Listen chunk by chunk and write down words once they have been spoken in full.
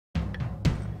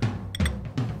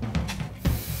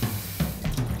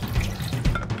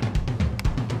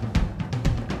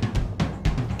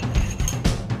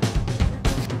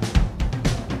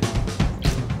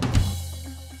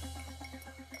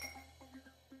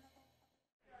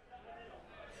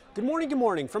Good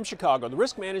morning from Chicago, the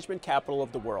risk management capital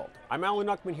of the world. I'm Alan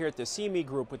Nuckman here at the CME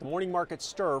Group with the morning market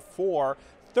stir for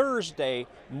Thursday,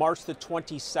 March the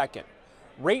 22nd.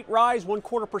 Rate rise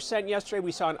 1/4% yesterday.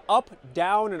 We saw an up,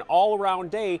 down, and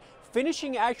all-around day,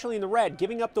 finishing actually in the red,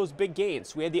 giving up those big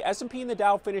gains. We had the S&P and the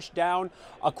Dow finish down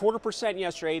 1/4%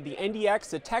 yesterday. The NDX,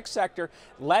 the tech sector,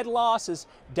 led losses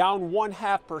down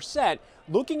 0.5%.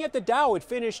 Looking at the Dow, it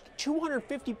finished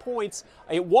 250 points.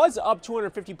 It was up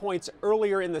 250 points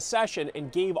earlier in the session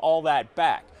and gave all that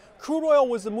back. Crude oil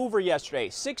was the mover yesterday.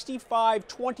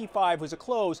 65.25 was a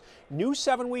close. New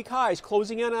 7-week highs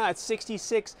closing in at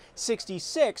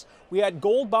 66.66. We had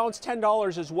gold bounce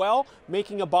 $10 as well,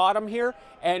 making a bottom here.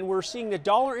 And we're seeing the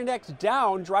dollar index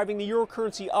down, driving the euro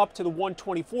currency up to the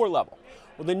 124 level.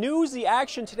 Well, the news, the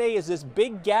action today is this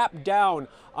big gap down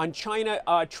on China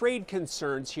trade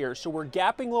concerns here. So we're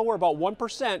gapping lower about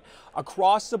 1%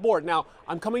 across the board. Now,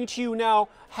 I'm coming to you now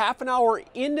half an hour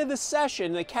into the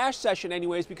session, the cash session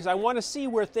anyways, because I want to see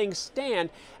where things stand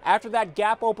after that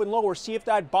gap open lower, see if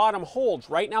that bottom holds.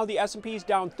 Right now, the S&P is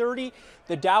down 30,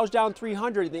 the Dow's down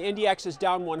 300, the NDX is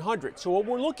down 100. So what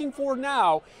we're looking for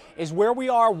now is where we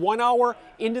are 1 hour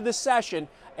into the session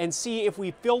and see if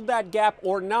we filled that gap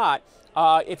or not.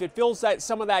 If it fills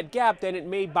some of that gap, then it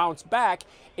may bounce back.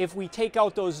 If we take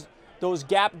out those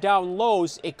gap down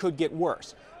lows, it could get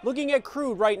worse. Looking at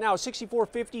crude right now,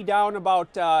 64.50 down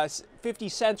about 50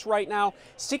 cents right now.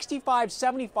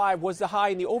 65.75 was the high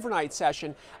in the overnight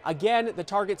session. Again, the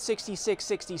target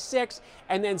 66.66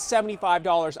 and then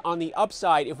 $75 on the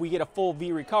upside if we get a full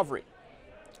V recovery.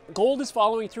 Gold is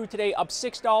following through today, up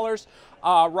 $6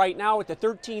 right now at the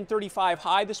 13.35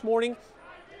 high this morning.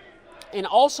 And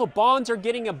also bonds are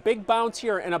getting a big bounce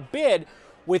here and a bid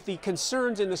with the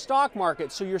concerns in the stock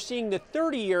market. So you're seeing the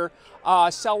 30-year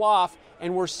sell off,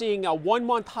 and we're seeing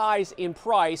 1-month highs in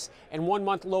price and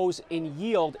 1-month lows in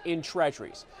yield in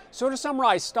treasuries. So to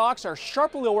summarize, stocks are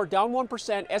sharply lower, down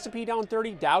 1%, S&P down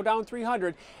 30, Dow down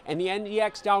 300, and the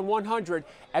NDX down 100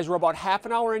 as we're about half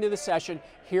an hour into the session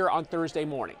here on Thursday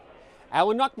morning.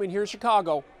 Alan Nuckman here in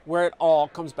Chicago, where it all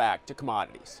comes back to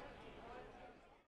commodities.